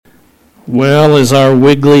Well, as our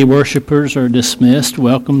Wiggly worshipers are dismissed,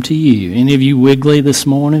 welcome to you. Any of you Wiggly this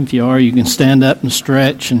morning? If you are, you can stand up and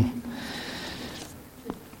stretch. And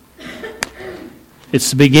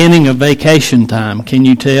it's the beginning of vacation time, can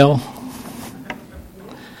you tell?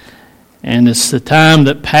 And it's the time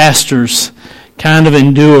that pastors kind of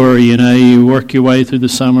endure, you work your way through the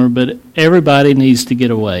summer, but everybody needs to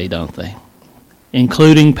get away, don't they?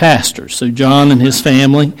 Including pastors. So John and his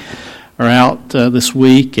family are out this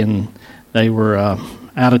week, and they were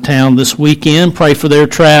out of town this weekend. Pray for their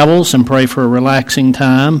travels and pray for a relaxing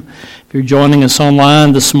time. If you're joining us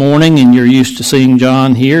online this morning and you're used to seeing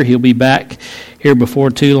John here, he'll be back here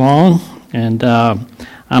before too long. And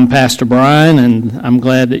I'm Pastor Brian, and I'm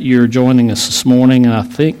glad that you're joining us this morning. And I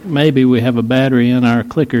think maybe we have a battery in our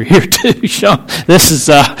clicker here too, Sean. This is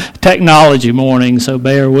technology morning, so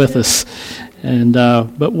bear with us. And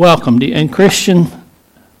but welcome to you. And Christian,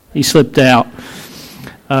 he slipped out.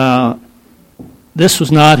 This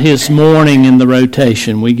was not his morning in the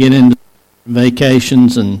rotation. We get into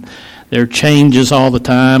vacations and there are changes all the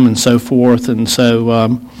time and so forth. And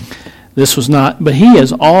so this was not, but he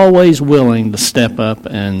is always willing to step up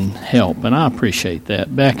and help. And I appreciate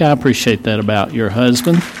that. Beck, I appreciate that about your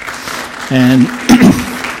husband. And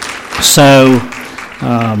so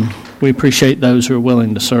we appreciate those who are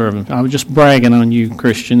willing to serve. I was just bragging on you,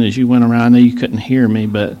 Christian, as you went around. I know you couldn't hear me,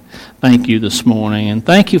 but thank you this morning. And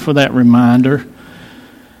thank you for that reminder.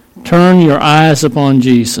 Turn your eyes upon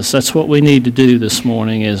Jesus. That's what we need to do this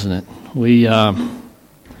morning, isn't it? We have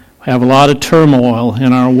a lot of turmoil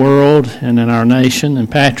in our world and in our nation.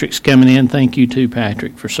 And Patrick's coming in. Thank you too,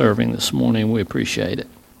 Patrick, for serving this morning. We appreciate it.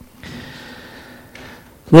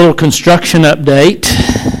 Little construction update.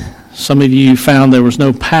 Some of you found there was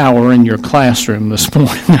no power in your classroom this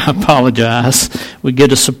morning. I apologize. We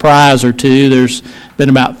get a surprise or two. There's been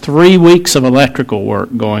about 3 weeks of electrical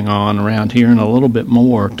work going on around here and a little bit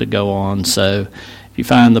more to go on. So if you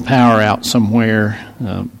find the power out somewhere,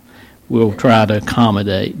 we'll try to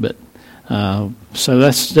accommodate. But so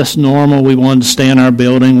that's normal. We wanted to stay in our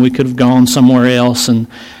building. We could have gone somewhere else and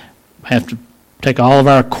have to take all of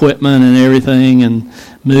our equipment and everything and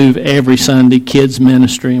move every Sunday, kids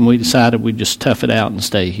ministry, and we decided we'd just tough it out and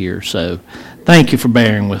stay here. So thank you for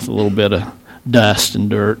bearing with a little bit of dust and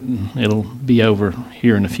dirt, and it'll be over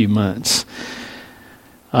here in a few months.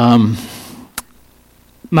 My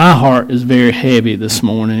heart is very heavy this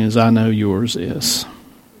morning, as I know yours is.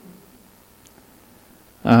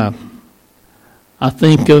 I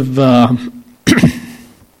think of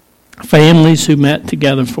families who met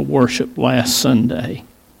together for worship last Sunday.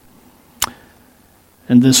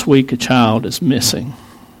 And this week a child is missing.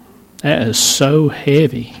 That is so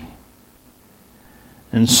heavy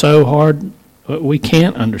and so hard. We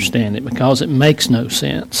can't understand it because it makes no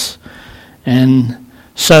sense. And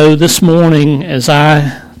so this morning, as I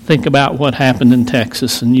think about what happened in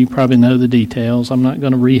Texas, and you probably know the details, I'm not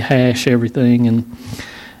going to rehash everything,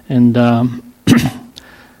 and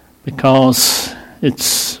because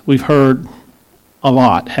we've heard a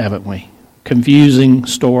lot, haven't we? Confusing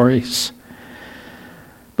stories.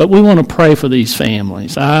 But we want to pray for these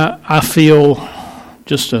families. I feel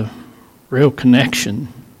just a real connection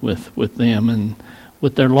with them and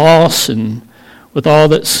with their loss and with all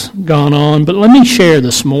that's gone on. But let me share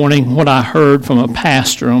this morning what I heard from a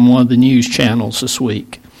pastor on one of the news channels this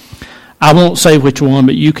week. I won't say which one,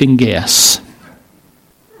 but you can guess.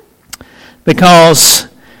 Because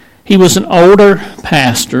he was an older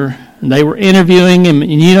pastor, and they were interviewing him,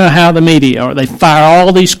 and you know how the media are. They fire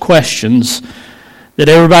all these questions that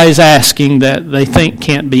everybody's asking that they think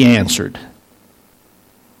can't be answered.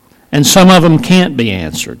 And some of them can't be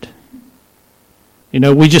answered.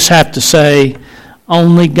 We just have to say,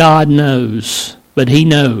 only God knows, but He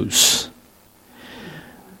knows.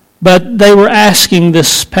 But they were asking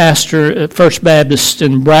this pastor at First Baptist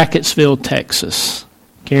in Brackettsville, Texas.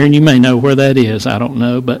 Karen, you may know where that is. I don't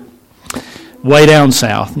know, but way down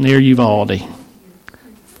south, near Uvalde.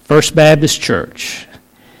 First Baptist Church.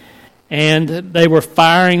 And they were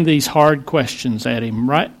firing these hard questions at him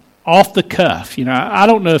right off the cuff. I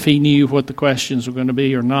don't know if he knew what the questions were going to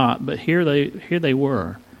be or not, but here they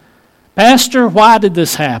were. Pastor, why did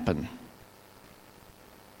this happen?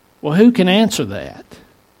 Well, who can answer that?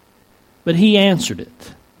 But he answered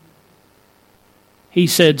it. He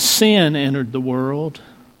said, sin entered the world,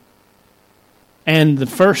 and the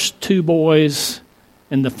first 2 boys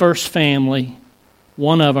in the first family,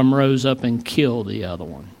 one of them rose up and killed the other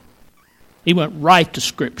one. He went right to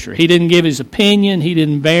Scripture. He didn't give his opinion. He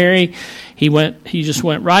didn't vary. He just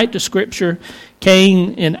went right to Scripture.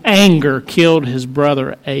 Cain, in anger, killed his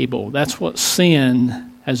brother Abel. That's what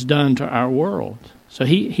sin has done to our world. So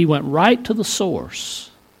he went right to the source.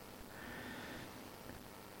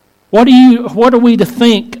 What are we to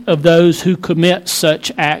think of those who commit such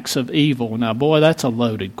acts of evil? Now, boy, that's a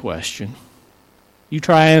loaded question. You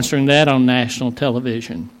try answering that on national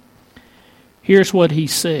television. Here's what he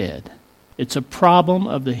said. It's a problem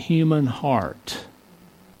of the human heart.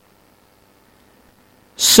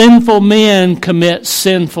 Sinful men commit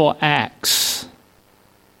sinful acts.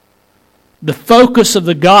 The focus of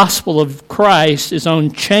the gospel of Christ is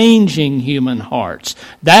on changing human hearts.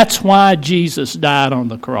 That's why Jesus died on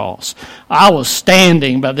the cross. I was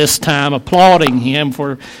standing by this time applauding him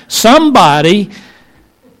for somebody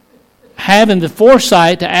having the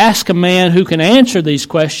foresight to ask a man who can answer these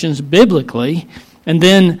questions biblically, and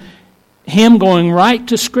then him going right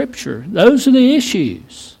to Scripture. Those are the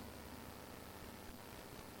issues.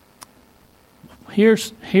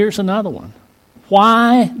 Here's another one.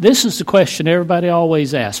 Why? This is the question everybody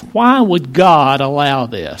always asks. Why would God allow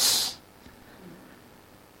this?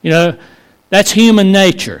 You know, that's human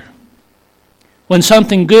nature. When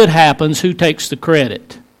something good happens, who takes the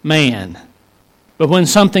credit? Man. But when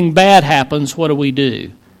something bad happens, what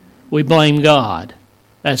do? We blame God.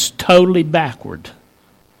 That's totally backward.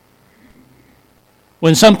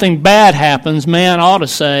 When something bad happens, man ought to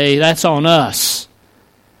say, that's on us.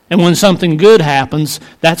 And when something good happens,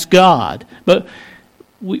 that's God. But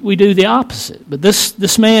we do the opposite. But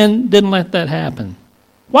this man didn't let that happen.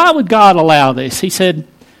 Why would God allow this? He said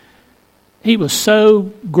he was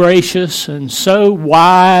so gracious and so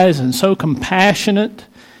wise and so compassionate.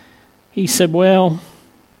 He said, well,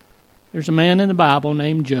 there's a man in the Bible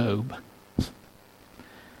named Job.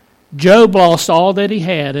 Job lost all that he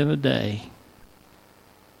had in a day.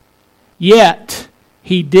 Yet,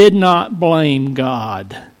 he did not blame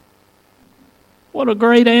God. What a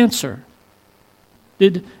great answer.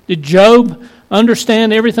 Did Job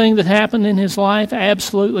understand everything that happened in his life?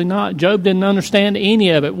 Absolutely not. Job didn't understand any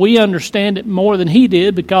of it. We understand it more than he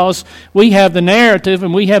did because we have the narrative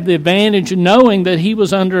and we have the advantage of knowing that he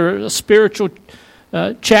was under a spiritual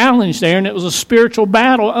challenge there, and it was a spiritual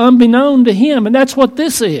battle unbeknown to him, and that's what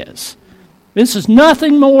this is. This is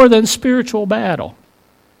nothing more than spiritual battle.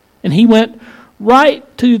 And he went right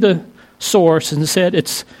to the source and said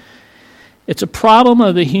it's a problem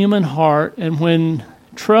of the human heart, and when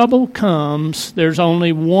trouble comes, there's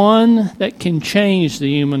only one that can change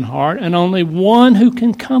the human heart and only one who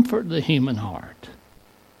can comfort the human heart.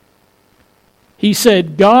 He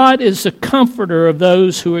said, God is the comforter of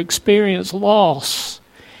those who experience loss.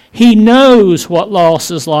 He knows what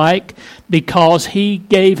loss is like because he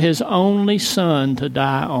gave his only son to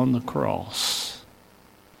die on the cross.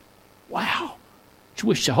 Wow. I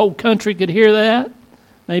wish the whole country could hear that.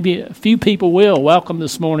 Maybe a few people will. Welcome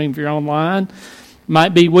this morning if you're online.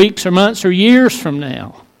 Might be weeks or months or years from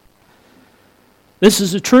now. This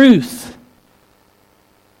is the truth.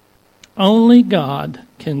 Only God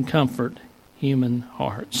can comfort human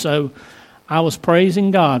hearts. So I was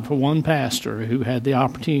praising God for one pastor who had the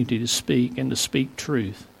opportunity to speak and to speak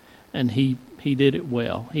truth. And he did it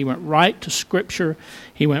well. He went right to Scripture.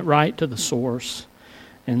 He went right to the source.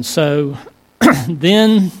 And so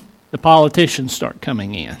then the politicians start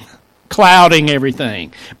coming in, clouding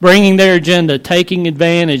everything, bringing their agenda, taking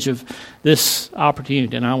advantage of this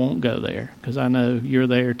opportunity. And I won't go there because I know you're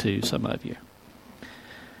there too, some of you.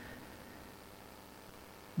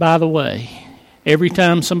 By the way, every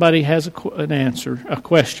time somebody has a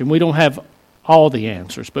question, we don't have all the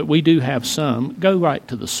answers, but we do have some. Go right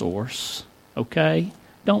to the source, okay?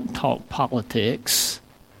 Don't talk politics.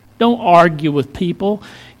 Don't argue with people.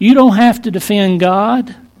 You don't have to defend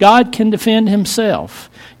God. God can defend himself.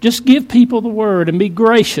 Just give people the word and be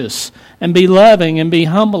gracious and be loving and be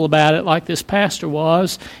humble about it like this pastor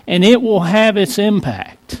was, and it will have its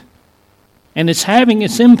impact. And it's having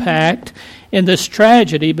its impact in this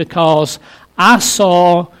tragedy because I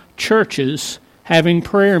saw churches having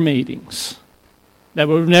prayer meetings that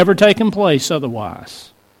would have never taken place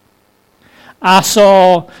otherwise. I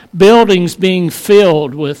saw buildings being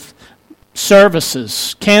filled with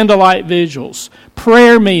services, candlelight vigils,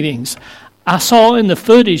 prayer meetings. I saw in the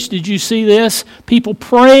footage, did you see this? People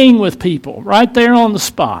praying with people right there on the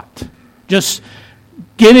spot. Just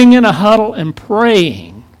getting in a huddle and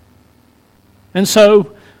praying. And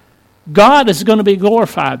so God is going to be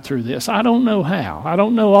glorified through this. I don't know how. I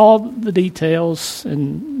don't know all the details,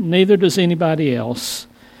 and neither does anybody else.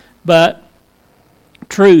 But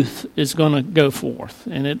truth is going to go forth,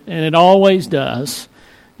 and it always does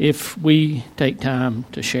if we take time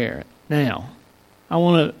to share it. Now, I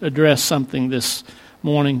want to address something this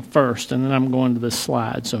morning first, and then I'm going to this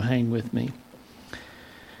slide, so hang with me.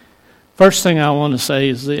 First thing I want to say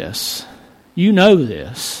is this. You know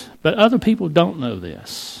this, but other people don't know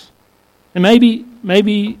this. And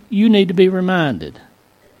maybe you need to be reminded.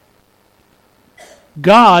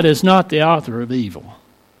 God is not the author of evil.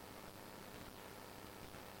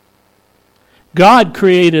 God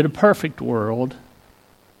created a perfect world.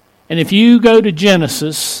 And if you go to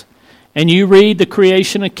Genesis and you read the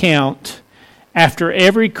creation account, after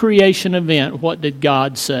every creation event, what did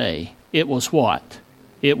God say? It was what?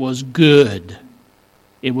 It was good.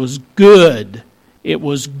 It was good. It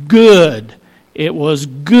was good. It was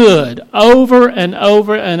good. Over and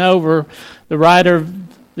over and over, the writer of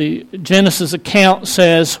the Genesis account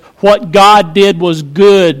says, what God did was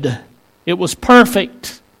good. It was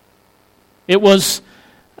perfect. It was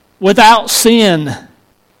without sin.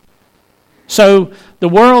 So the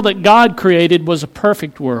world that God created was a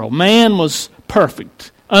perfect world. Man was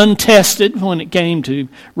perfect, untested when it came to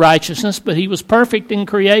righteousness, but he was perfect in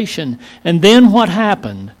creation. And then what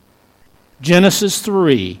happened? Genesis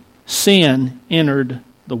 3, sin entered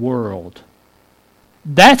the world.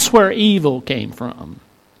 That's where evil came from.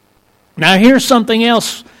 Now here's something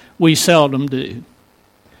else we seldom do.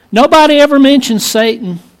 Nobody ever mentions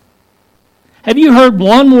Satan. Have you heard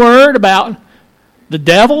one word about the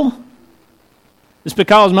devil? It's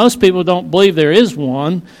because most people don't believe there is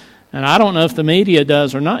one, and I don't know if the media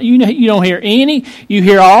does or not. You don't hear any. You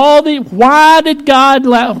hear all the, why did God,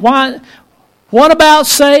 what about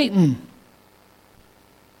Satan?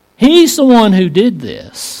 He's the one who did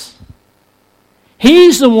this.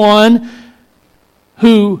 He's the one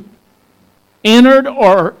who entered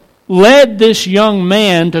or led this young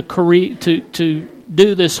man to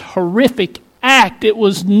do this horrific act. It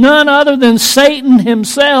was none other than Satan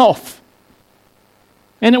himself.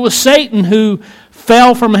 And it was Satan who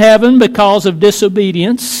fell from heaven because of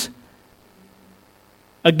disobedience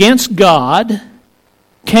against God,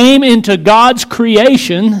 came into God's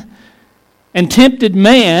creation and tempted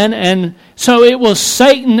man. And so it was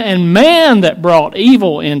Satan and man that brought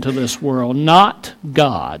evil into this world, not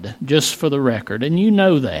God, just for the record. And you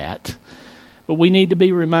know that. But we need to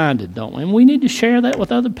be reminded, don't we? And we need to share that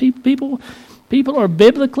with other people. People are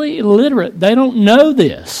biblically illiterate. They don't know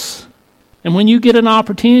this. And when you get an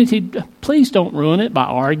opportunity, please don't ruin it by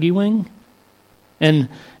arguing and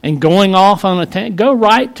going off on a tangent. Go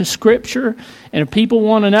right to Scripture. And if people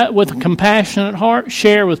want to know with a compassionate heart,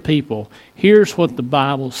 share with people. Here's what the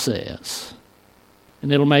Bible says.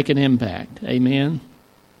 And it'll make an impact. Amen?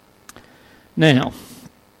 Now,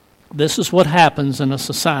 this is what happens in a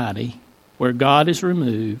society where God is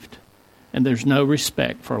removed and there's no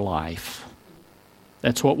respect for life.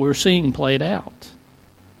 That's what we're seeing played out.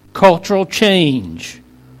 Cultural change.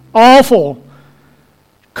 Awful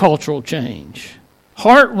cultural change.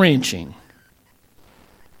 Heart-wrenching.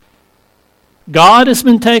 God has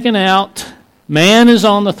been taken out. Man is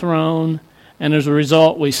on the throne. And as a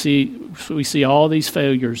result, we see all these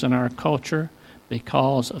failures in our culture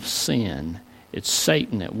because of sin. It's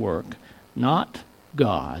Satan at work, not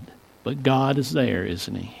God. But God is there,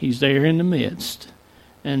 isn't He? He's there in the midst.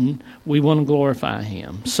 And we want to glorify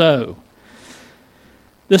Him. So,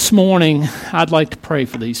 this morning, I'd like to pray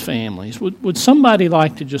for these families. Would somebody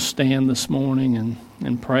like to just stand this morning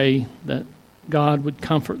and pray that God would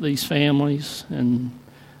comfort these families and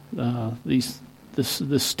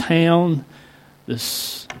this town? Would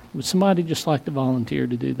somebody just like to volunteer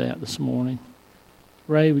to do that this morning?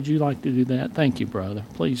 Ray, would you like to do that? Thank you, brother.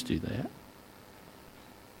 Please do that.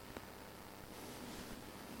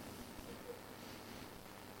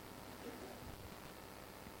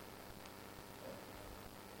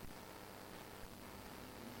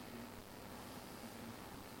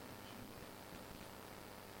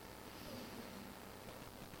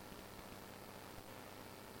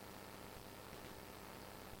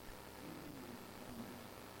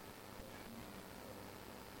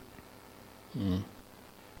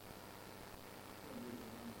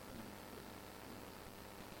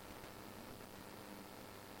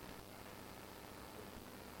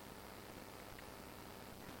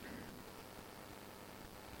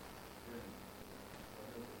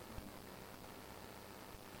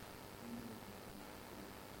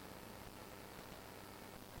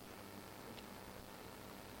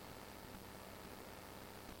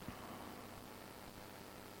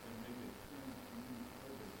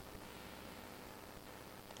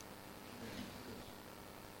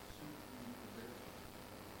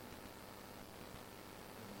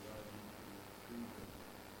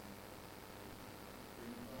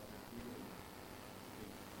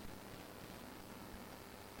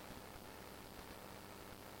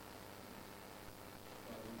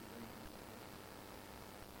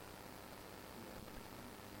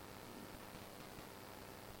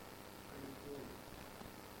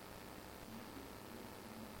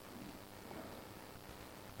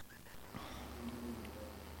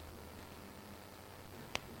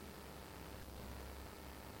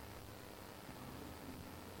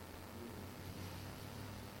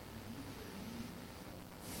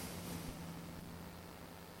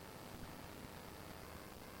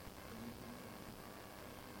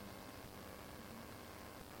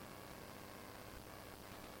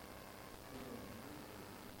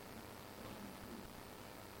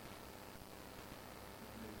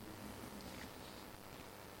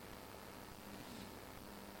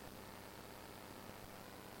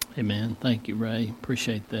 Amen. Thank you, Ray.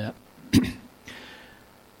 Appreciate that.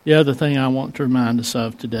 The other thing I want to remind us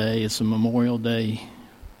of today is the Memorial Day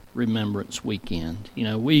Remembrance Weekend. You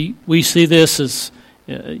know, we see this as,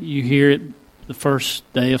 you hear it, the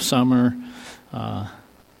first day of summer,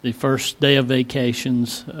 the first day of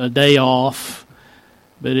vacations, a day off,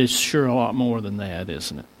 but it's sure a lot more than that,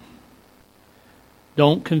 isn't it?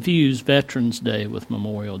 Don't confuse Veterans Day with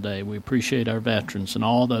Memorial Day. We appreciate our veterans and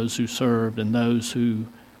all those who served and those who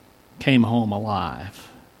came home alive.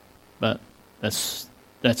 But that's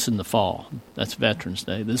in the fall. That's Veterans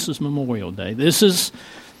Day. This is Memorial Day. This is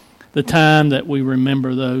the time that we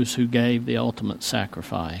remember those who gave the ultimate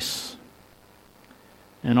sacrifice.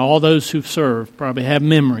 And all those who've served probably have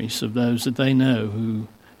memories of those that they know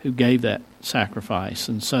who gave that sacrifice.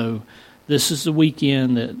 And so this is the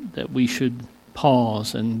weekend that we should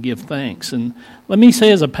pause and give thanks. And let me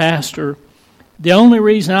say, as a pastor, the only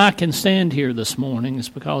reason I can stand here this morning is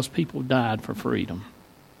because people died for freedom.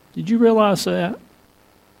 Did you realize that?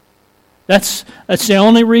 That's the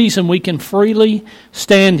only reason we can freely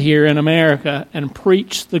stand here in America and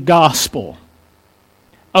preach the gospel.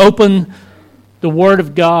 Open the Word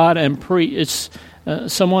of God and preach.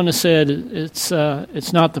 Someone has said it's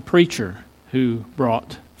not the preacher who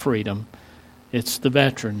brought freedom. It's the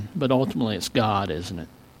veteran, but ultimately it's God, isn't it?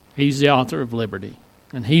 He's the author of liberty,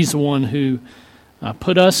 and He's the one who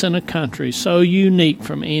put us in a country so unique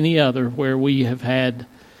from any other, where we have had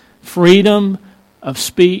freedom of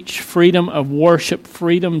speech, freedom of worship,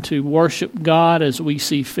 freedom to worship God as we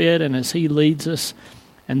see fit and as He leads us.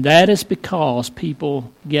 And that is because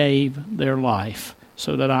people gave their life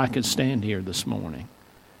so that I could stand here this morning.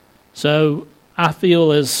 So I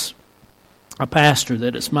feel as a pastor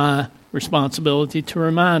that it's my responsibility to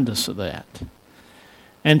remind us of that.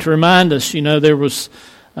 And to remind us, you know, there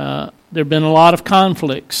have been a lot of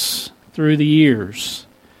conflicts through the years,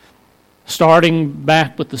 starting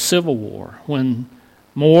back with the Civil War, when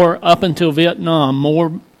up until Vietnam,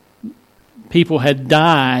 more people had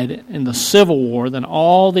died in the Civil War than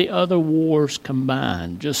all the other wars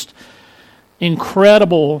combined. Just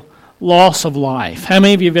incredible loss of life. How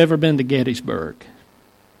many of you have ever been to Gettysburg?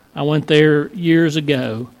 I went there years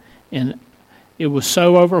ago, and it was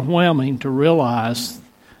so overwhelming to realize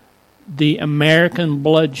the American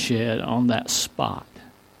bloodshed on that spot.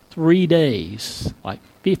 3 days, like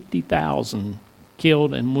 50,000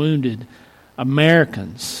 killed and wounded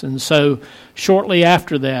Americans. And so shortly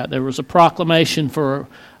after that, there was a proclamation for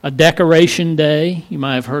a Decoration Day. You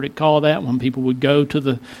might have heard it called that, when people would go to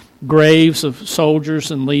the graves of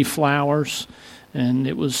soldiers and leave flowers. And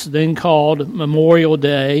it was then called Memorial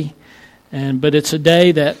Day. But it's a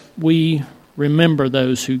day that we remember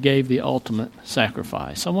those who gave the ultimate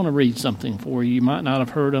sacrifice. I want to read something for you might not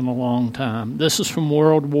have heard in a long time. This is from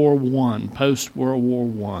World War I, post-World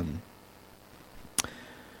War I.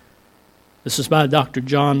 This is by Dr.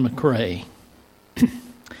 John McCrae.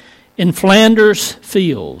 In Flanders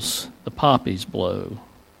fields the poppies blow,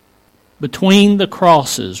 between the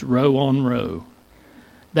crosses row on row,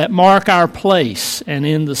 that mark our place, and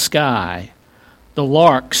in the sky the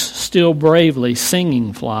larks still bravely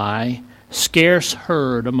singing fly, scarce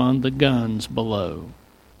heard among the guns below.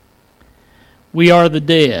 We are the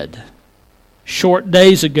dead. Short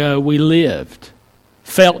days ago we lived,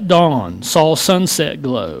 felt dawn, saw sunset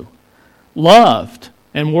glow, loved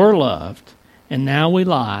and were loved, and now we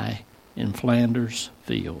lie in Flanders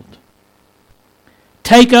field.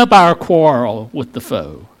 Take up our quarrel with the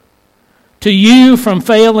foe. To you from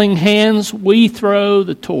failing hands we throw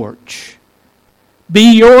the torch.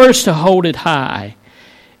 Be yours to hold it high.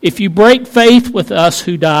 If you break faith with us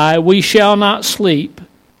who die, we shall not sleep,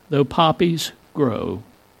 though poppies grow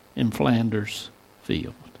in Flanders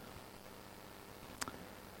field.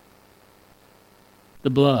 The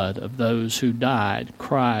blood of those who died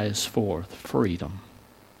cries forth freedom.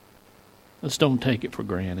 Let's don't take it for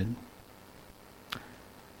granted.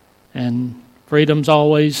 And freedom's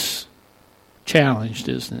always challenged,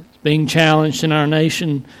 isn't it? It's being challenged in our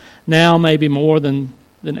nation now maybe more than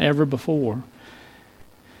ever before.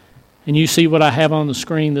 And you see what I have on the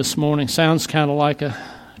screen this morning. Sounds kind of like a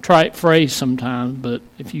trite phrase sometimes, but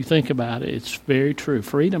if you think about it, it's very true.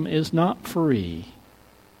 Freedom is not free.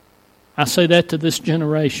 I say that to this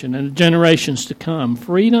generation and the generations to come.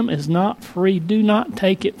 Freedom is not free. Do not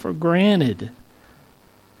take it for granted.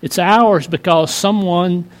 It's ours because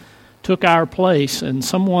someone took our place and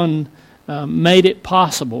someone made it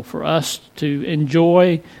possible for us to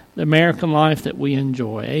enjoy the American life that we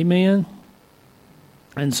enjoy. Amen?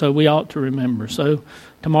 And so we ought to remember. So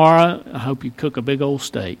tomorrow, I hope you cook a big old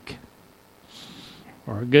steak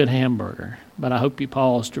or a good hamburger. But I hope you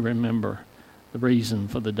pause to remember the reason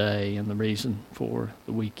for the day and the reason for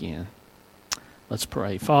the weekend. Let's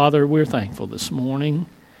pray. Father, we're thankful this morning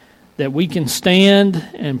that we can stand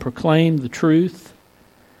and proclaim the truth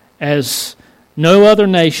as no other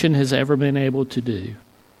nation has ever been able to do.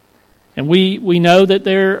 And we know that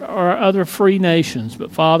there are other free nations,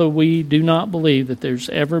 but Father, we do not believe that there's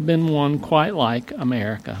ever been one quite like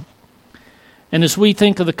America. And as we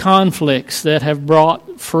think of the conflicts that have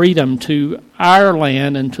brought freedom to our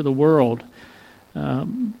land and to the world,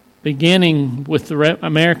 beginning with the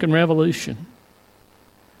American Revolution,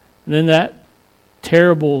 and then that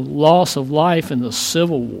terrible loss of life in the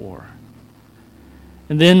Civil War,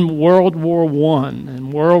 and then World War I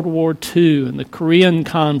and World War II and the Korean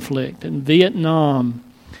conflict and Vietnam,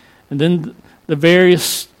 and then the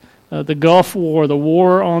various, the Gulf War, the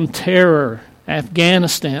War on Terror,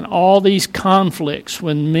 Afghanistan, all these conflicts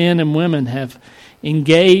when men and women have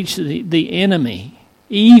engaged the enemy,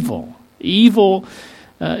 evil. Evil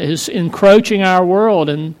is encroaching our world,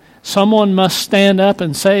 and someone must stand up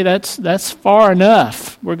and say, that's far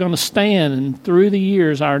enough. We're going to stand. And through the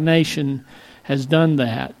years, our nation has done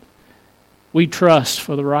that. We trust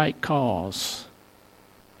for the right cause.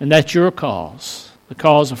 And that's your cause, the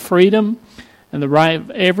cause of freedom and the right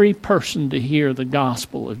of every person to hear the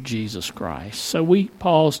gospel of Jesus Christ. So we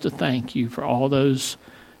pause to thank you for all those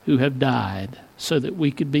who have died so that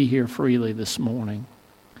we could be here freely this morning.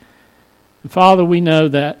 And Father, we know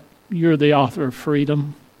that you're the author of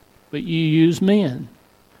freedom, but you use men.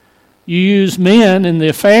 You use men in the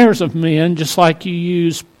affairs of men just like you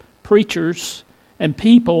use preachers and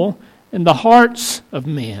people in the hearts of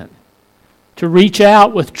men to reach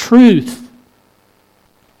out with truth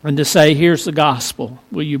and to say, here's the gospel.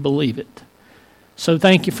 Will you believe it? So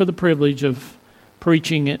thank you for the privilege of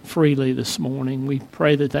preaching it freely this morning. We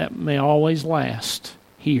pray that that may always last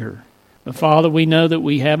here. But Father, we know that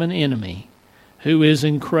we have an enemy who is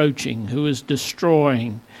encroaching, who is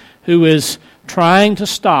destroying, who is trying to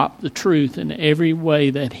stop the truth in every way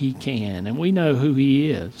that he can. And we know who he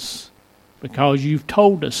is because you've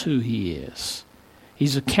told us who he is.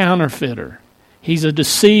 He's a counterfeiter. He's a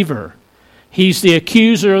deceiver. He's the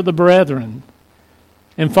accuser of the brethren.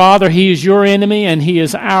 And Father, he is your enemy and he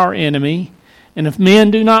is our enemy. And if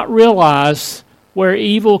men do not realize where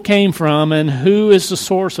evil came from and who is the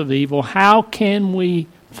source of evil, how can we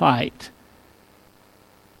fight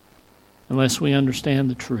unless we understand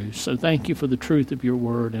the truth? So thank you for the truth of your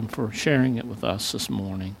word and for sharing it with us this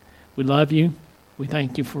morning. We love you. We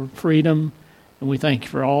thank you for freedom. And we thank you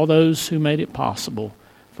for all those who made it possible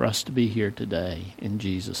for us to be here today. In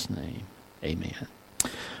Jesus' name, amen.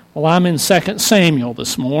 Well, I'm in 2 Samuel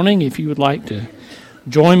this morning. If you would like to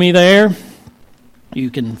join me there, you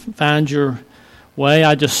can find your way.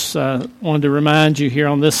 I just wanted to remind you here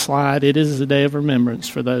on this slide, it is the day of remembrance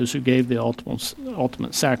for those who gave the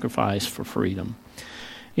ultimate sacrifice for freedom.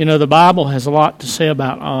 You know, the Bible has a lot to say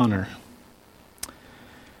about honor.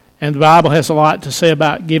 And the Bible has a lot to say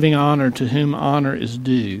about giving honor to whom honor is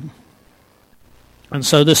due. And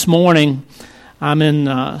so this morning, I'm in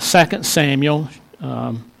 2 Samuel,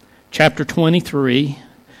 chapter 23.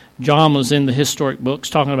 John was in the historic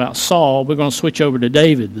books talking about Saul. We're going to switch over to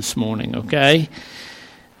David this morning, okay?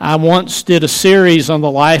 I once did a series on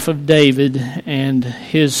the life of David and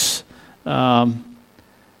his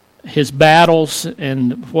battles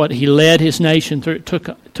and what he led his nation through. It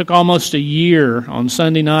took almost a year on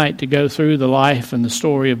Sunday night to go through the life and the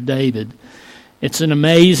story of David. It's an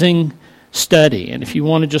amazing study. And if you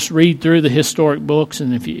want to just read through the historic books,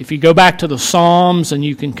 and if you go back to the Psalms and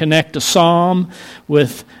you can connect a psalm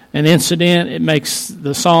with an incident, it makes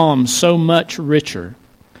the Psalms so much richer.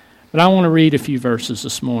 But I want to read a few verses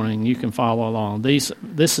this morning. You can follow along.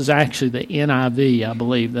 This is actually the NIV, I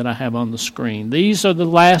believe, that I have on the screen. These are the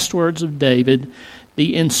last words of David,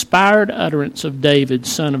 the inspired utterance of David,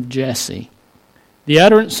 son of Jesse. The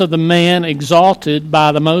utterance of the man exalted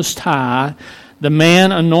by the Most High, the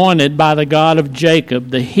man anointed by the God of Jacob,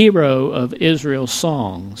 the hero of Israel's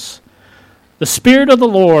songs. The Spirit of the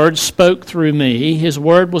Lord spoke through me. His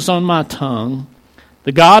word was on my tongue.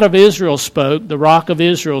 The God of Israel spoke. The Rock of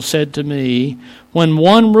Israel said to me, when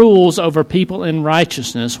one rules over people in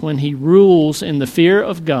righteousness, when he rules in the fear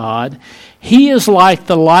of God, he is like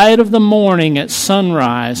the light of the morning at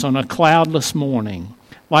sunrise on a cloudless morning,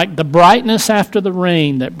 like the brightness after the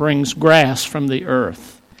rain that brings grass from the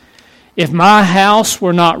earth. If my house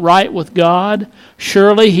were not right with God,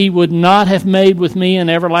 surely he would not have made with me an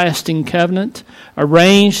everlasting covenant,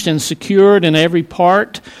 arranged and secured in every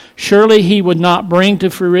part. Surely he would not bring to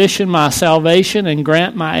fruition my salvation and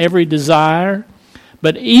grant my every desire.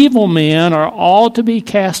 But evil men are all to be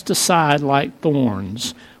cast aside like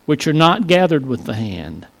thorns, which are not gathered with the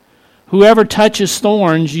hand. Whoever touches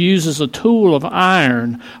thorns uses a tool of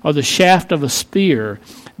iron or the shaft of a spear.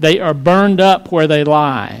 They are burned up where they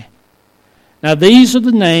lie. Now these are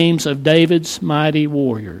the names of David's mighty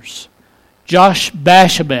warriors.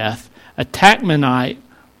 Josh-Basshebeth, a Tachmonite,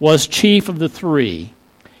 was chief of the three.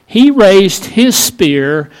 He raised his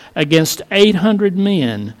spear against 800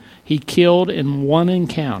 men he killed in one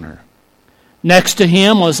encounter. Next to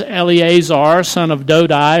him was Eleazar, son of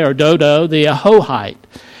Dodai, or Dodo, the Ahohite.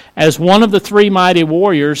 As one of the three mighty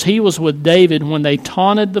warriors, he was with David when they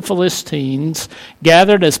taunted the Philistines,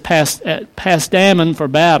 gathered at Pasdammon for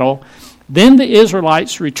battle. Then the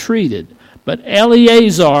Israelites retreated, but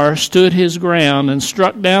Eleazar stood his ground and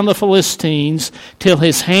struck down the Philistines till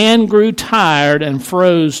his hand grew tired and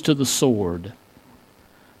froze to the sword.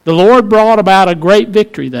 The Lord brought about a great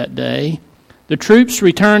victory that day. The troops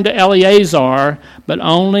returned to Eleazar, but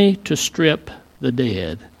only to strip the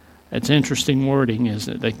dead. That's interesting wording,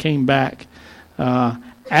 isn't it? They came back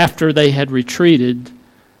after they had retreated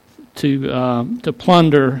to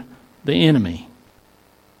plunder the enemy.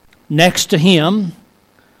 Next to him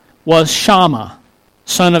was Shammah,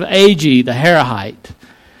 son of Agi, the Harahite.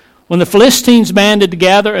 When the Philistines banded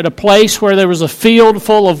together at a place where there was a field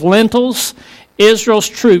full of lentils, Israel's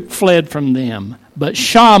troop fled from them. But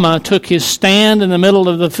Shammah took his stand in the middle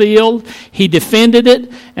of the field. He defended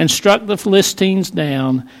it and struck the Philistines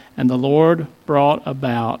down, and the Lord brought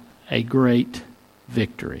about a great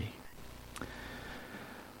victory.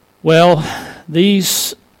 Well,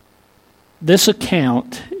 this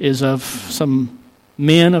account is of some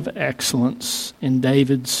men of excellence in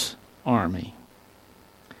David's army.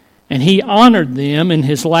 And he honored them in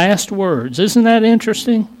his last words. Isn't that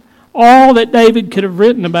interesting? All that David could have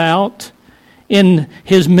written about in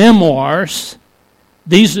his memoirs,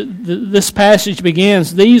 this passage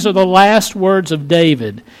begins, these are the last words of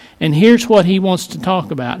David. And here's what he wants to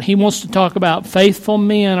talk about. He wants to talk about faithful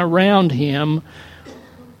men around him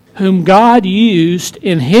whom God used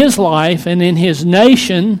in his life and in his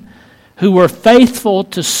nation, who were faithful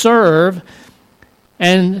to serve.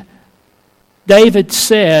 And David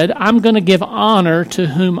said, I'm going to give honor to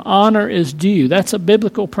whom honor is due. That's a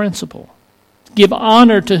biblical principle. Give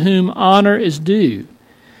honor to whom honor is due.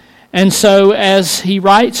 And so as he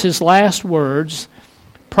writes his last words,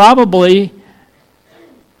 probably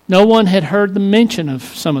no one had heard the mention of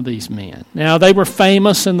some of these men. Now, they were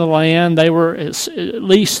famous in the land. They were, at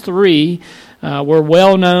least three, were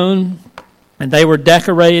well known, and they were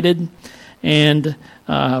decorated, and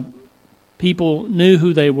people knew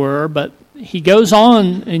who they were. But he goes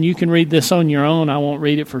on, and you can read this on your own. I won't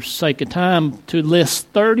read it for sake of time, to list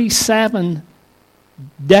 37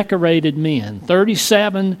 decorated men,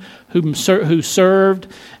 37 who served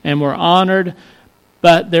and were honored,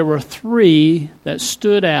 but there were three that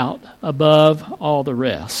stood out above all the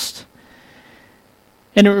rest.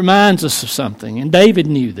 And it reminds us of something, and David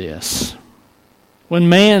knew this. When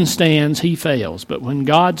man stands, he fails, but when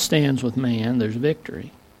God stands with man, there's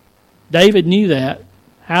victory. David knew that.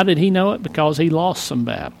 How did he know it? Because he lost some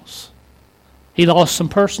battles. He lost some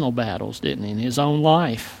personal battles, didn't he, in his own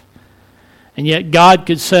life. And yet God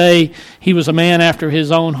could say he was a man after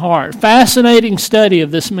his own heart. Fascinating study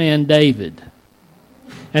of this man, David.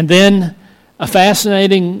 And then a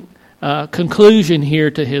fascinating conclusion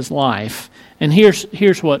here to his life. And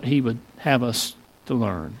here's what he would have us to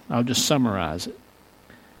learn. I'll just summarize it.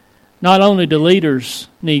 Not only do leaders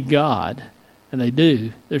need God, and they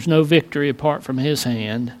do, there's no victory apart from his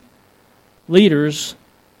hand. Leaders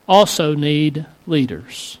also need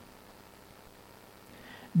leaders.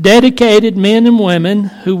 Dedicated men and women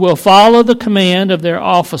who will follow the command of their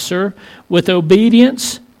officer with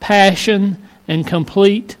obedience, passion, and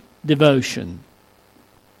complete devotion.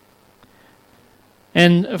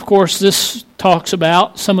 And, of course, this talks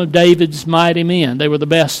about some of David's mighty men. They were the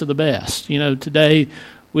best of the best. You know, today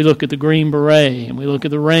we look at the Green Beret, and we look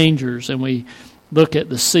at the Rangers, and we look at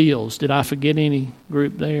the SEALs. Did I forget any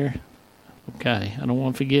group there? Okay, I don't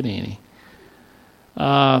want to forget any.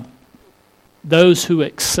 Those who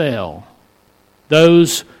excel,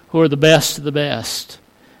 those who are the best of the best.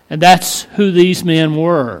 And that's who these men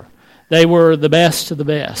were. They were the best of the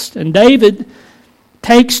best. And David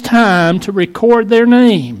takes time to record their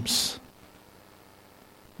names.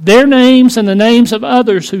 Their names and the names of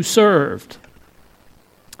others who served.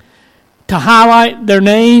 To highlight their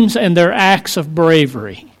names and their acts of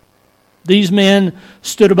bravery. These men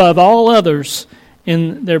stood above all others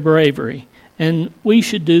in their bravery. And we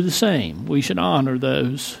should do the same. We should honor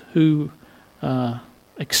those who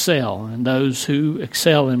excel and those who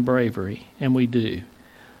excel in bravery, and we do.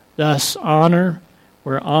 Thus, honor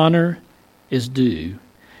where honor is due.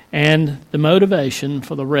 and the motivation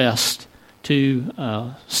for the rest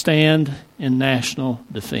to stand in national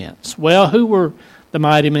defense. Well, who were the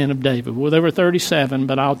mighty men of David? Well, there were 37,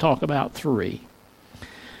 but I'll talk about 3.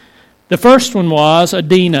 The first one was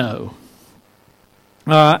Adino.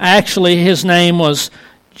 Actually, his name was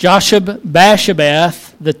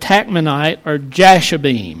Joshab-Basshebeth the Tachmonite, or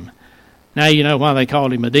Jashabim. Now you know why they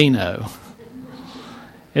called him Adino.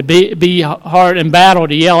 It'd be hard in battle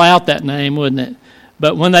to yell out that name, wouldn't it?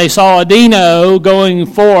 But when they saw Adino going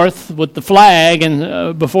forth with the flag,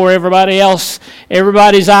 and before everybody else,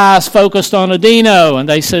 everybody's eyes focused on Adino, and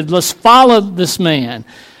they said, "Let's follow this man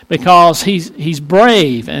because he's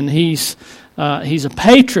brave and he's a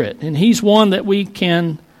patriot and he's one that we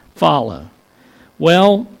can follow."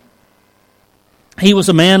 Well, he was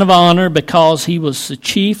a man of honor because he was the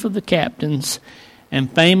chief of the captains and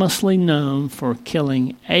famously known for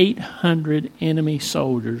killing 800 enemy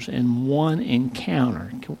soldiers in one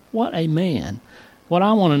encounter. What a man. What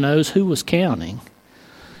I want to know is who was counting.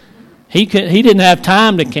 He didn't have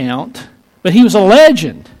time to count, but he was a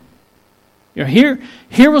legend. Here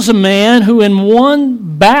was a man who in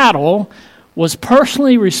one battle was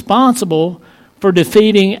personally responsible for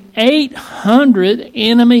defeating 800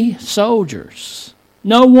 enemy soldiers.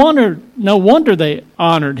 No wonder they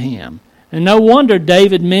honored him. And no wonder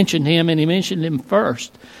David mentioned him, and he mentioned him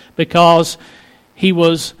first, because he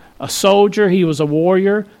was a soldier, he was a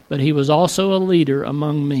warrior, but he was also a leader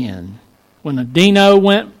among men. When Adino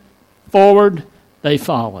went forward, they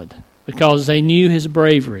followed, because they knew his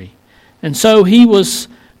bravery. And so he was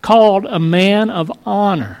called a man of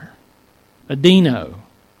honor, Adino.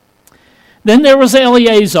 Then there was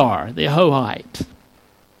Eleazar, the Ahohite.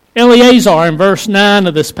 Eleazar, in verse 9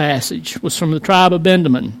 of this passage, was from the tribe of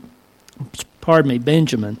Benjamin.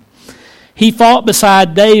 He fought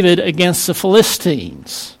beside David against the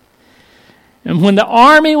Philistines. And when the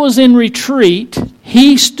army was in retreat,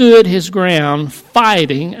 he stood his ground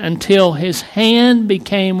fighting until his hand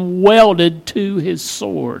became welded to his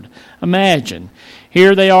sword. Imagine,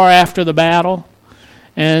 here they are after the battle,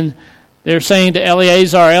 and they're saying to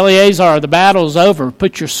Eleazar, the battle's over,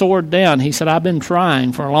 put your sword down. He said, I've been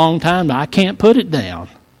trying for a long time, but I can't put it down.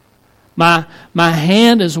 My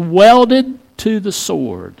hand is welded to the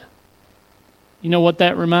sword. You know what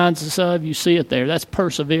that reminds us of? You see it there. That's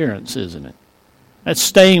perseverance, isn't it? That's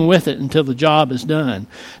staying with it until the job is done.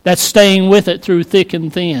 That's staying with it through thick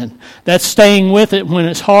and thin. That's staying with it when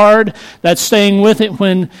it's hard. That's staying with it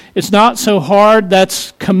when it's not so hard.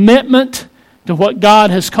 That's commitment to what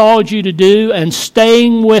God has called you to do and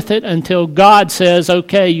staying with it until God says,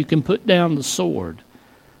 okay, you can put down the sword.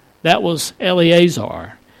 That was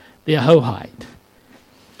Eleazar, the Ahohite.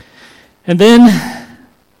 And then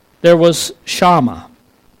there was Shammah.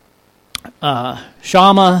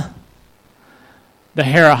 Shammah the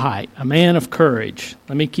Harahite, a man of courage.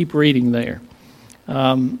 Let me keep reading there.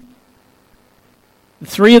 3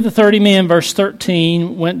 of the 30 men, verse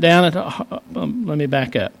 13, went down at... let me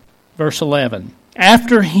back up. Verse 11.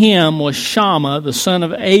 After him was Shammah, the son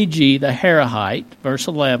of Agi the Harahite. Verse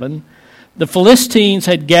 11. The Philistines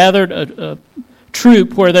had gathered a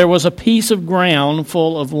troop where there was a piece of ground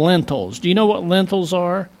full of lentils. Do you know what lentils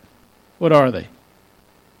are? What are they?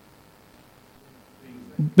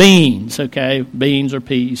 Beans, okay? Beans or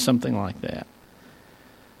peas, something like that.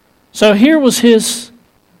 So here was his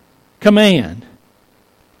command.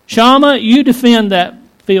 Shammah, you defend that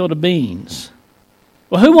field of beans.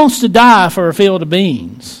 Well, who wants to die for a field of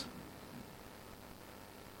beans?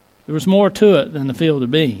 There was more to it than the field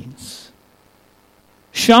of beans.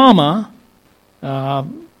 Shammah,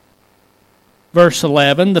 verse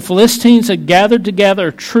 11, the Philistines had gathered together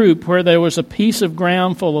a troop where there was a piece of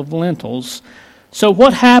ground full of lentils. So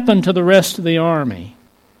what happened to the rest of the army?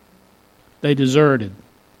 They deserted.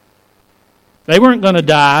 They weren't going to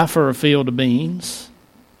die for a field of beans.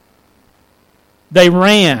 They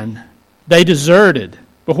ran. They deserted.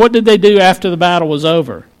 But what did they do after the battle was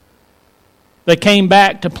over? They came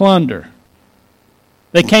back to plunder.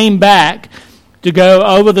 They came back to go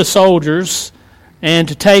over the soldiers and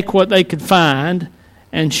to take what they could find.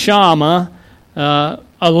 And Shammah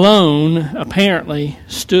alone apparently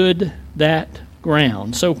stood that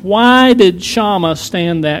ground. So why did Shammah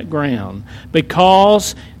stand that ground?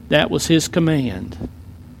 Because that was his command.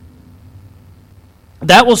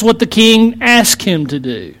 That was what the king asked him to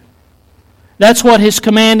do. That's what his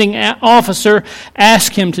commanding officer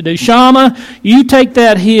asked him to do. Shammah, you take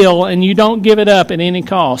that hill and you don't give it up at any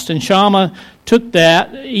cost. And Shammah took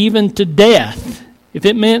that even to death. If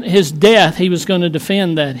it meant his death, he was going to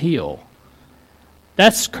defend that hill.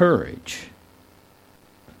 That's courage.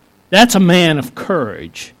 That's a man of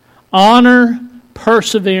courage. Honor,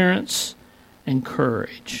 perseverance, and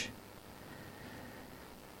courage.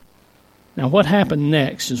 Now, what happened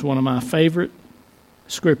next is one of my favorite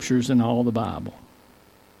scriptures in all the Bible.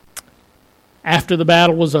 After the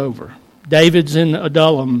battle was over, David's in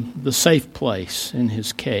Adullam, the safe place, in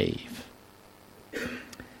his cave.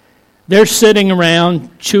 They're sitting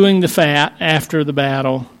around chewing the fat after the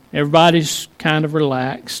battle. Everybody's kind of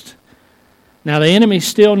relaxed. Now, the enemy's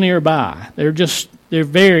still nearby. They're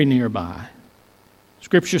very nearby.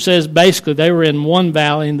 Scripture says basically they were in one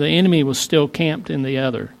valley and the enemy was still camped in the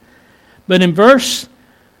other. But in verse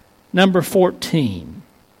number 14,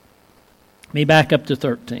 let me back up to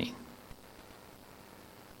 13.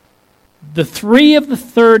 The 3 of the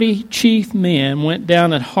 30 chief men went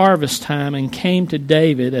down at harvest time and came to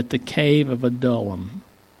David at the cave of Adullam.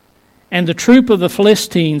 And the troop of the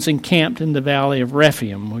Philistines encamped in the valley of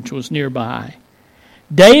Rephaim, which was nearby.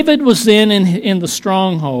 David was then in the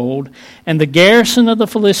stronghold, and the garrison of the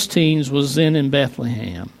Philistines was then in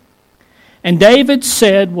Bethlehem. And David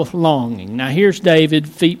said with longing, now here's David,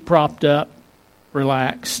 feet propped up,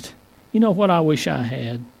 relaxed. You know what I wish I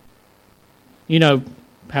had? You know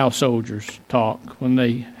how soldiers talk when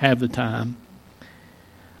they have the time.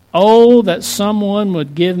 Oh, that someone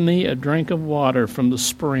would give me a drink of water from the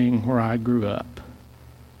spring where I grew up,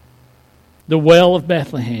 the well of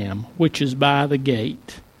Bethlehem, which is by the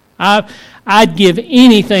gate. I'd give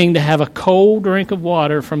anything to have a cold drink of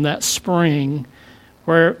water from that spring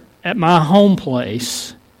where at my home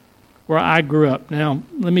place where I grew up. Now,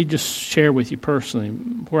 let me just share with you personally.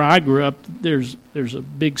 Where I grew up, there's a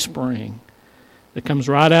big spring that comes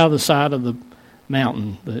right out of the side of the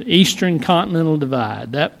mountain, the Eastern Continental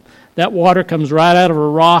Divide. That water comes right out of a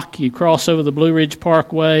rock. You cross over the Blue Ridge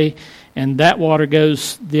Parkway, and that water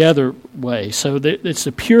goes the other way. So it's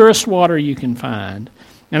the purest water you can find.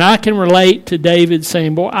 And I can relate to David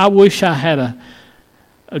saying, boy, I wish I had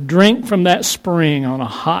a drink from that spring on a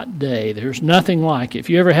hot day. There's nothing like it. If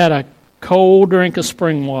you ever had a cold drink of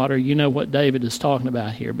spring water, you know what David is talking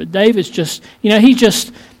about here. But David's just, he's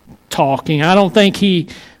just talking. I don't think he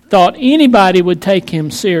thought anybody would take him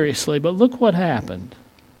seriously. But look what happened.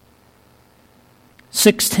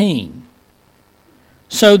 16.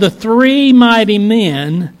 So the 3 mighty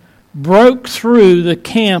men broke through the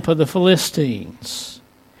camp of the Philistines,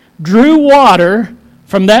 drew water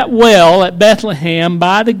from that well at Bethlehem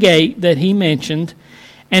by the gate that he mentioned,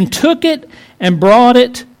 and took it and brought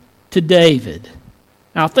it to David.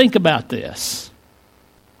 Now think about this.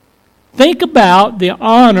 Think about the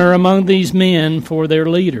honor among these men for their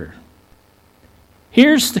leader.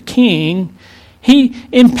 Here's the king.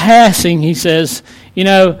 In passing, he says,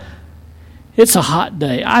 it's a hot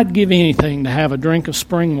day. I'd give anything to have a drink of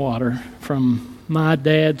spring water from my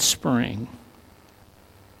dad's spring.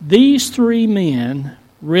 These 3 men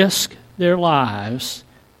risk their lives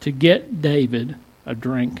to get David a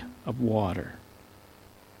drink of water.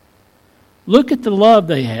 Look at the love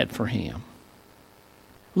they had for him.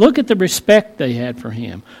 Look at the respect they had for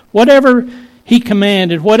him. Whatever he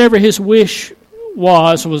commanded, whatever his wish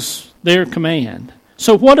was their command.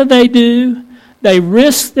 So what do? They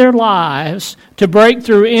risk their lives to break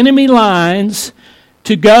through enemy lines,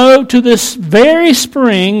 to go to this very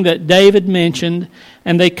spring that David mentioned,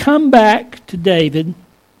 and they come back to David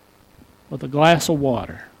with a glass of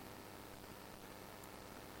water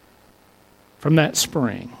from that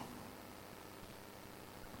spring.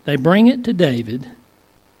 They bring it to David,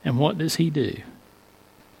 and what does he do?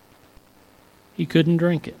 He couldn't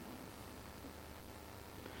drink it.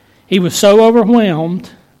 He was so overwhelmed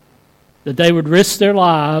that they would risk their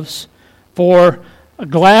lives for a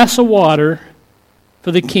glass of water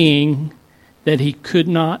for the king that he could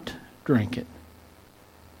not drink it.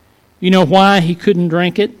 You know why he couldn't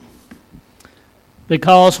drink it?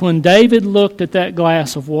 Because when David looked at that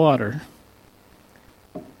glass of water,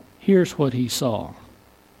 here's what he saw.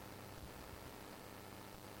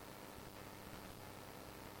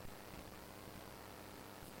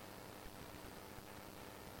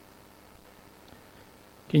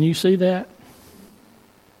 Can you see that?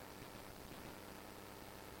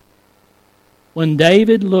 When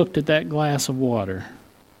David looked at that glass of water,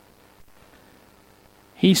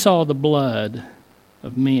 he saw the blood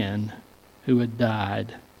of men who had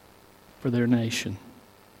died for their nation.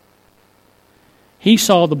 He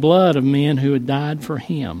saw the blood of men who had died for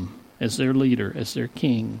him as their leader, as their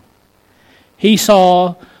king. He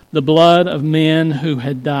saw the blood of men who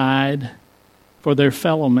had died for their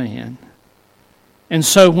fellow man. And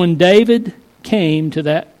so when David came to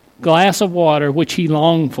that glass of water which he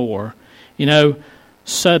longed for,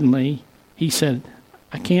 suddenly he said,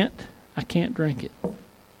 I can't drink it.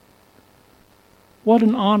 What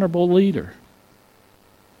an honorable leader.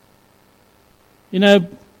 You know,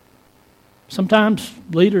 sometimes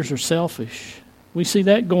leaders are selfish. We see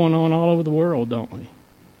that going on all over the world, don't we?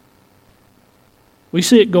 We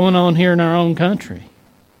see it going on here in our own country.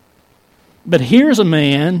 But here's a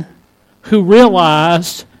man who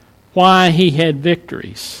realized why he had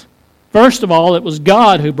victories. First of all, it was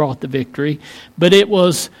God who brought the victory, but it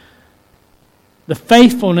was the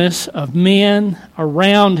faithfulness of men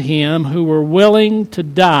around him who were willing to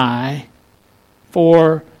die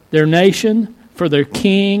for their nation, for their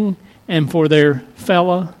king, and for their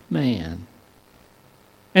fellow man.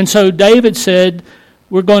 And so David said,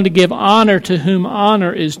 we're going to give honor to whom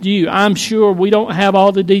honor is due. I'm sure we don't have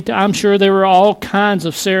all the detail. I'm sure there were all kinds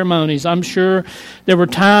of ceremonies. I'm sure there were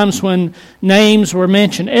times when names were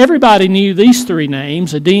mentioned. Everybody knew these three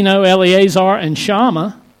names, Adino, Eleazar, and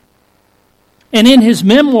Shammah. And in his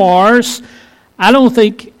memoirs, I don't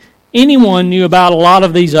think anyone knew about a lot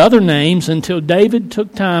of these other names until David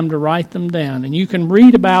took time to write them down. And you can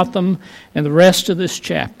read about them in the rest of this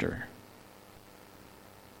chapter.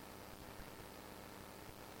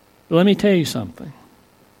 But let me tell you something.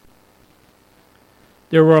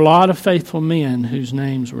 There were a lot of faithful men whose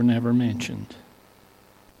names were never mentioned.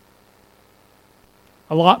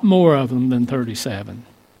 A lot more of them than 37.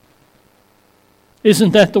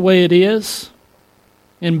 Isn't that the way it is?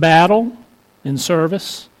 In battle, in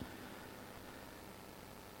service.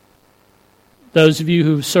 Those of you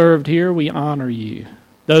who have served here, we honor you.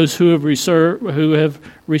 Those who have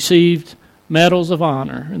received medals of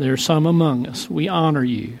honor, and there are some among us, we honor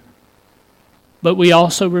you. But we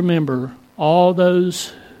also remember all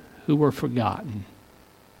those who were forgotten.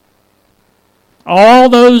 All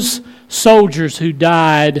those soldiers who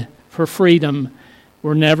died for freedom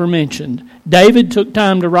were never mentioned. David took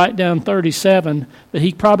time to write down 37, but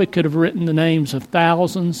he probably could have written the names of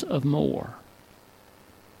thousands of more.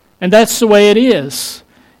 And that's the way it is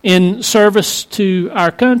in service to our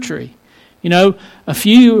country. You know, a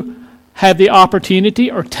few have the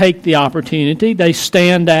opportunity or take the opportunity. They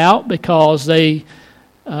stand out because they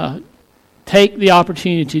take the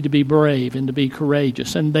opportunity to be brave and to be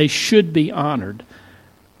courageous, and they should be honored.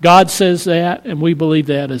 God says that, and we believe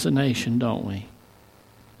that as a nation, don't we?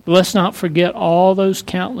 But let's not forget all those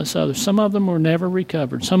countless others. Some of them were never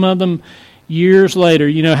recovered. Some of them years later.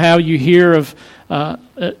 You know how you hear of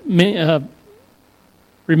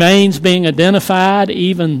remains being identified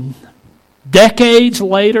even decades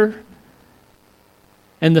later,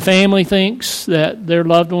 and the family thinks that their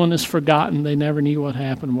loved one is forgotten. They never knew what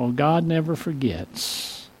happened. Well, God never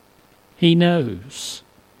forgets. He knows.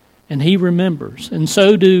 And He remembers. And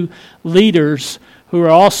so do leaders who are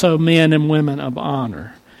also men and women of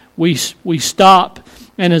honor. We stop,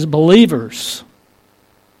 and as believers,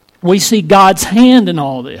 we see God's hand in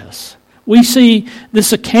all this. We see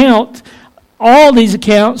this account, all these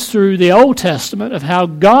accounts through the Old Testament of how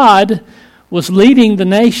God was leading the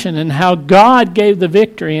nation and how God gave the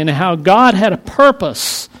victory and how God had a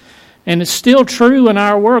purpose. And it's still true in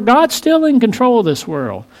our world. God's still in control of this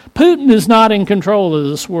world. Putin is not in control of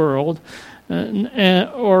this world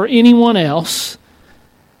or anyone else.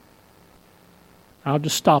 I'll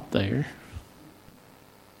just stop there.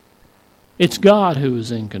 It's God who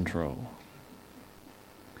is in control.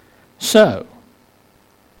 So,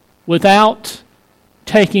 without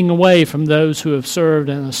taking away from those who have served,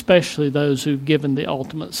 and especially those who've given the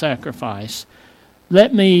ultimate sacrifice,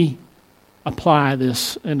 let me apply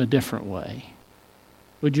this in a different way.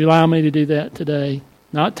 Would you allow me to do that today?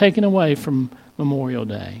 Not taking away from Memorial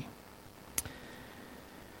Day.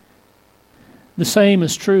 The same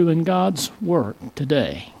is true in God's work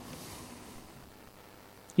today.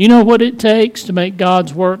 You know what it takes to make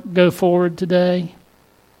God's work go forward today?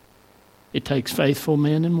 It takes faithful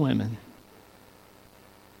men and women.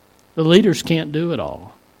 The leaders can't do it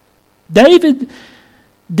all. David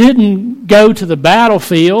didn't go to the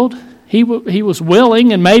battlefield. He was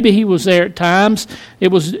willing, and maybe he was there at times. It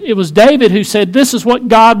was David who said, this is what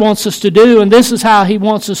God wants us to do, and this is how He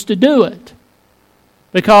wants us to do it.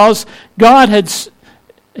 Because God had,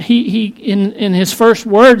 in his first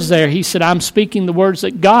words there, he said, I'm speaking the words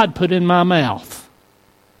that God put in my mouth.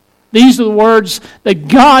 These are the words that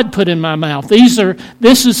God put in my mouth.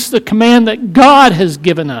 This is the command that God has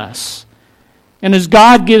given us. And as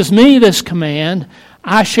God gives me this command,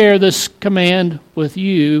 I share this command with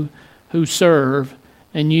you who serve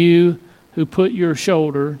and you who put your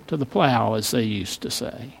shoulder to the plow, as they used to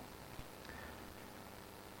say.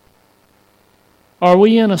 Are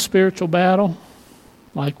we in a spiritual battle?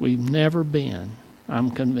 Like we've never been,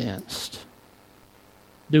 I'm convinced.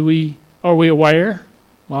 Are we aware?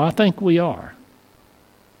 Well, I think we are.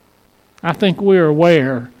 I think we're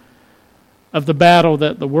aware of the battle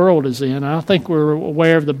that the world is in. I think we're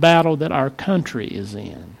aware of the battle that our country is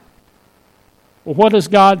in. Well, what has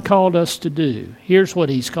God called us to do? Here's what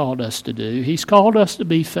He's called us to do. He's called us to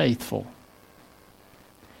be faithful.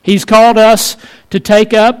 He's called us to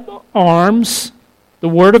take up arms, the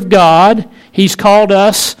Word of God. He's called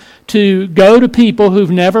us to go to people who've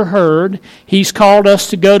never heard. He's called us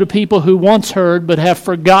to go to people who once heard but have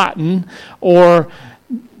forgotten, or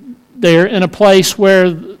they're in a place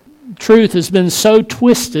where truth has been so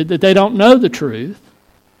twisted that they don't know the truth.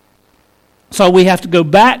 So we have to go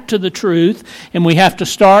back to the truth, and we have to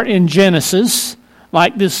start in Genesis,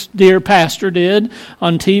 like this dear pastor did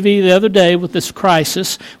on TV the other day with this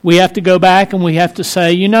crisis. We have to go back and we have to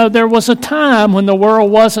say, you know, there was a time when the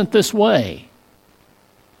world wasn't this way.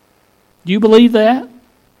 Do you believe that?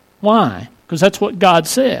 Why? Because that's what God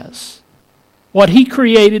says. What He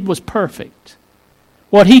created was perfect.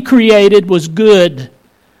 What He created was good.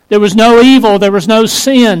 There was no evil. There was no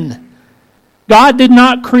sin. God did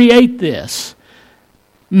not create this.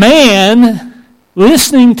 Man,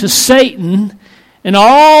 listening to Satan and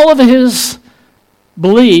all of his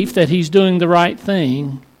belief that he's doing the right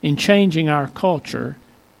thing in changing our culture,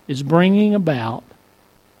 is bringing about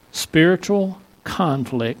spiritual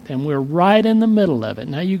conflict, and we're right in the middle of it.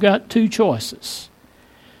 Now you got two choices.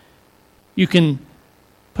 You can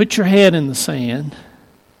put your head in the sand,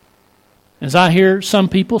 as I hear some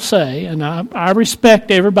people say, and I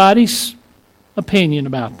respect everybody's opinion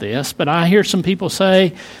about this, but I hear some people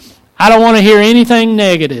say, I don't want to hear anything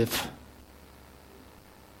negative.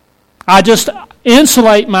 I just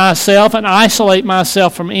insulate myself and isolate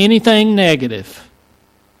myself from anything negative.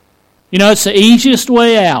 You know, it's the easiest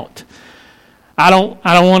way out. I don't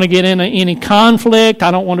want to get into any conflict. I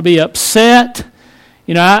don't want to be upset.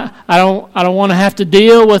 You know, I don't want to have to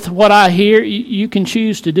deal with what I hear. You can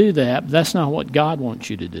choose to do that, but that's not what God wants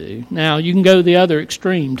you to do. Now, you can go the other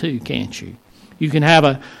extreme too, can't you? You can have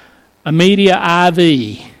a media IV,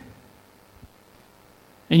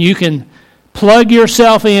 and you can plug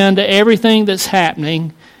yourself into everything that's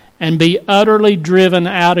happening and be utterly driven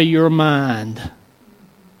out of your mind.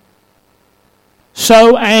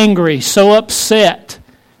 So angry, so upset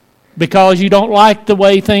because you don't like the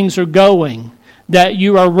way things are going, that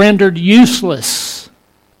you are rendered useless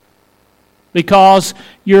because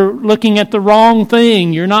you're looking at the wrong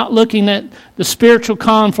thing. You're not looking at the spiritual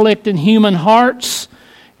conflict in human hearts.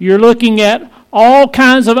 You're looking at all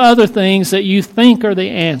kinds of other things that you think are the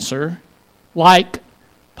answer, like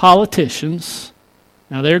politicians.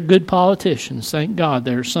 Now, they're good politicians. Thank God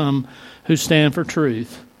there are some who stand for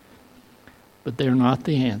truth. But they're not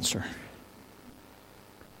the answer.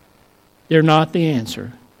 They're not the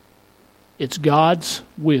answer. It's God's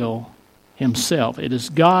will Himself. It is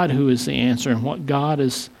God who is the answer, and what God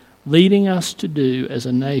is leading us to do as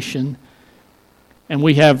a nation. And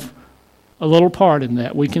we have a little part in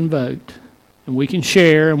that. We can vote, and we can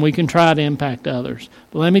share, and we can try to impact others.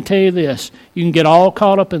 But let me tell you this, you can get all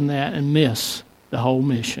caught up in that and miss the whole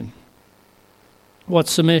mission.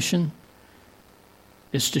 What's the mission?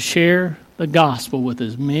 It's to share the gospel with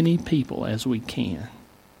as many people as we can.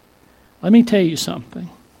 Let me tell you something.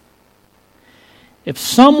 If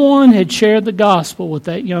someone had shared the gospel with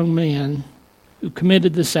that young man who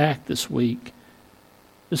committed this act this week,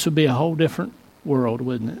 this would be a whole different world,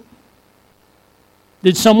 wouldn't it?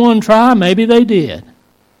 Did someone try? Maybe they did.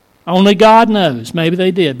 Only God knows. Maybe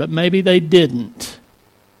they did, but maybe they didn't.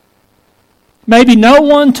 Maybe no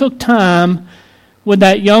one took time when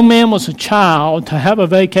that young man was a child to have a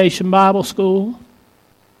vacation Bible school,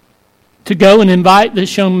 to go and invite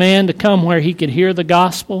this young man to come where he could hear the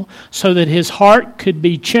gospel so that his heart could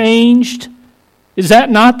be changed. Is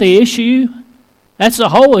that not the issue? That's the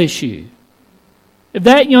whole issue. If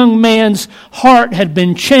that young man's heart had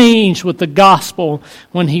been changed with the gospel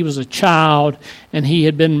when he was a child and he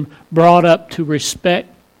had been brought up to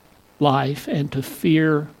respect life and to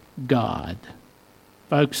fear God,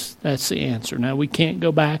 folks, that's the answer. Now, we can't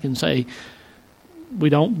go back and say we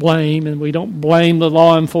don't blame, and we don't blame the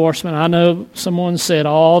law enforcement. I know someone said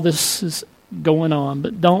all this is going on,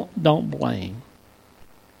 but don't blame.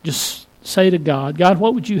 Just say to God, God,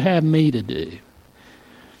 what would you have me to do?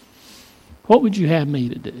 What would you have me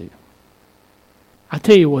to do? I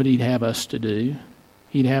tell you what He'd have us to do.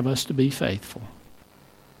 He'd have us to be faithful.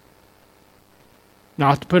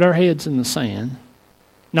 Not to put our heads in the sand.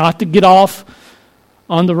 Not to get off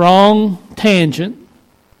on the wrong tangent.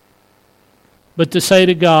 But to say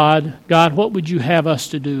to God, God, what would you have us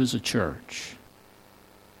to do as a church?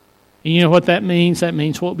 And you know what that means? That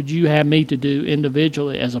means what would you have me to do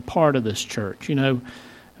individually as a part of this church? You know,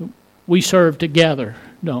 we serve together,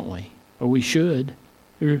 don't we? Or we should.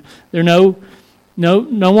 There no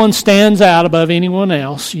one stands out above anyone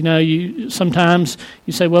else. Sometimes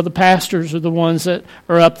you say, well, the pastors are the ones that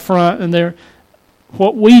are up front, and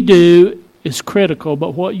what we do is critical,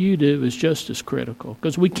 but what you do is just as critical,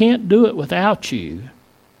 because we can't do it without you.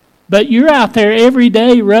 But you're out there every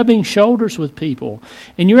day rubbing shoulders with people,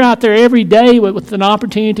 and you're out there every day with an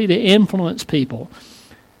opportunity to influence people.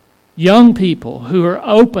 Young people who are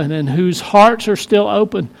open and whose hearts are still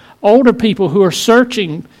open. Older people who are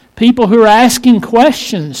searching. People who are asking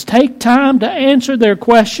questions. Take time to answer their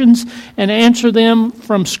questions and answer them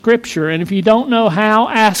from Scripture. And if you don't know how,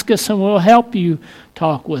 ask us and we'll help you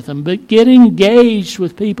talk with them. But get engaged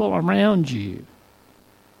with people around you.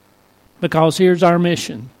 Because here's our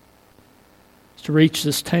mission. It's to reach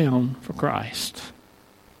this town for Christ.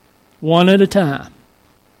 One at a time.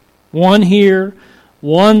 One here,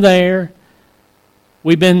 one there.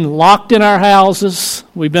 We've been locked in our houses.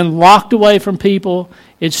 We've been locked away from people.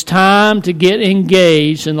 It's time to get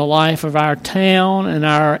engaged in the life of our town and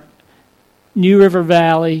our New River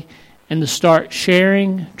Valley and to start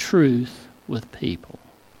sharing truth with people.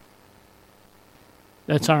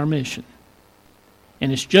 That's our mission.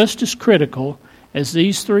 And it's just as critical as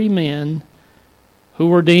these three men who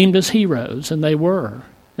were deemed as heroes, and they were.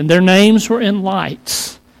 And their names were in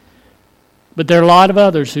lights. But there are a lot of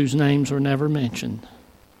others whose names were never mentioned.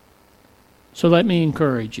 So let me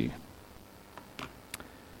encourage you.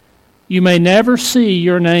 You may never see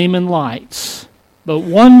your name in lights, but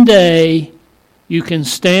one day you can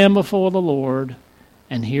stand before the Lord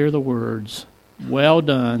and hear the words, "Well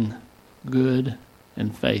done, good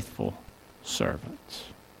and faithful servants."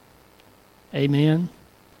 Amen?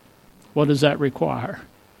 What does that require?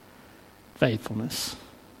 Faithfulness.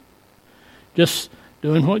 Just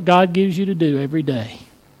doing what God gives you to do every day.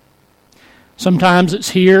 Sometimes it's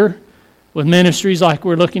here with ministries like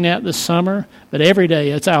we're looking at this summer, but every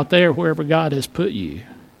day it's out there wherever God has put you.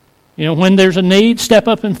 When there's a need, step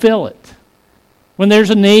up and fill it. When there's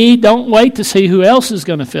a need, don't wait to see who else is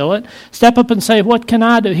going to fill it. Step up and say, what can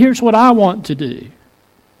I do? Here's what I want to do.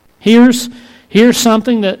 Here's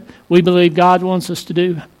something that we believe God wants us to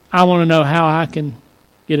do. I want to know how I can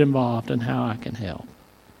get involved and how I can help.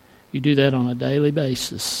 You do that on a daily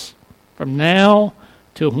basis, from now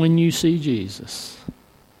till when you see Jesus,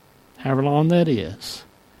 however long that is.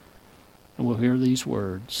 And we'll hear these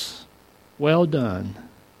words, "Well done,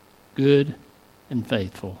 good and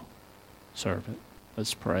faithful servant."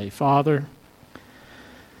 Let's pray. Father,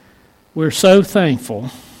 we're so thankful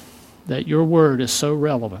that your word is so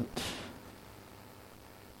relevant.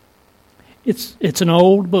 It's an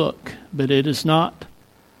old book, but it is not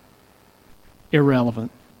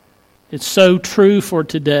irrelevant. It's so true for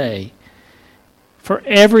today, for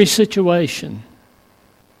every situation.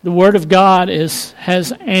 The Word of God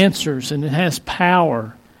has answers and it has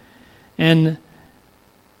power. And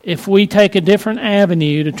if we take a different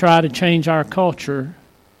avenue to try to change our culture,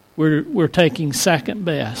 we're taking second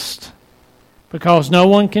best. Because no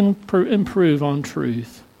one can improve on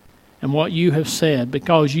truth and what you have said,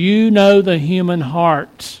 because you know the human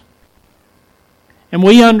heart. And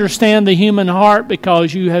we understand the human heart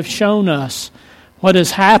because you have shown us what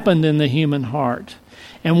has happened in the human heart.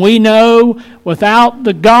 And we know without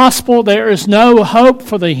the gospel there is no hope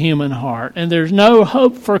for the human heart. And there's no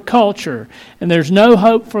hope for culture. And there's no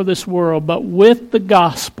hope for this world. But with the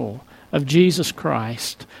gospel of Jesus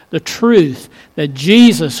Christ, the truth that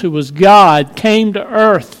Jesus, who was God, came to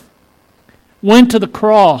earth, went to the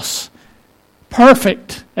cross,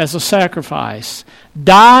 perfect as a sacrifice,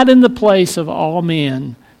 died in the place of all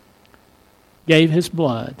men, gave his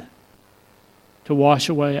blood to wash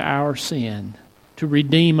away our sin, to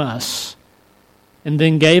redeem us, and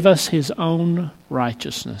then gave us his own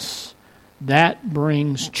righteousness. That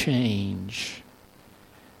brings change.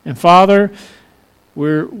 And Father,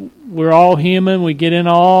 we're all human. We get in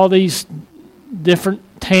all these different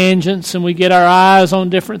tangents and we get our eyes on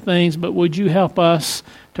different things, but would you help us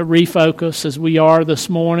to refocus as we are this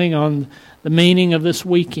morning on the meaning of this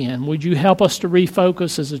weekend? Would you help us to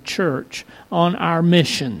refocus as a church on our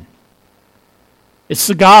mission? It's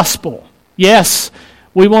the gospel. Yes,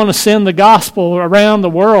 we want to send the gospel around the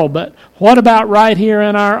world, but what about right here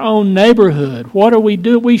in our own neighborhood? What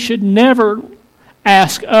do? We should never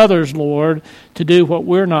ask others, Lord, to do what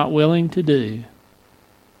we're not willing to do.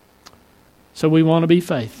 So we want to be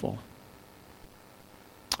faithful.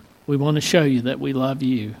 We want to show you that we love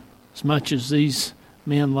you as much as these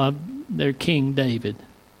men loved their King David,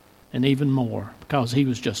 and even more, because he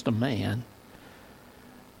was just a man.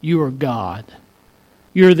 You are God.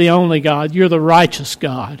 You're the only God. You're the righteous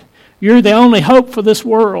God. You're the only hope for this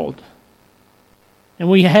world. And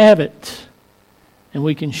we have it. and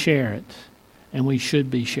we can share it, and we should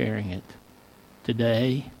be sharing it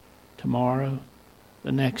today, tomorrow,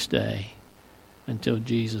 the next day, until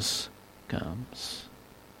Jesus comes.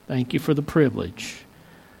 Thank you for the privilege.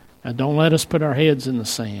 Now, don't let us put our heads in the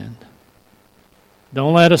sand.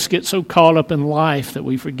 Don't let us get so caught up in life that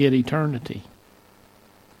we forget eternity.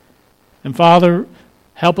 And Father,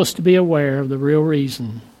 help us to be aware of the real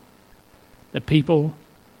reason that people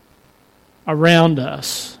around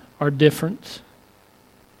us are different.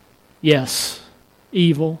 Yes,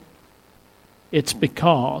 evil. It's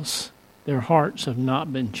because their hearts have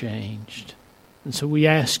not been changed. And so we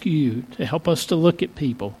ask you to help us to look at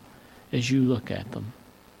people as you look at them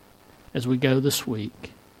as we go this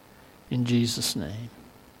week. In Jesus' name,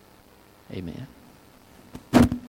 amen.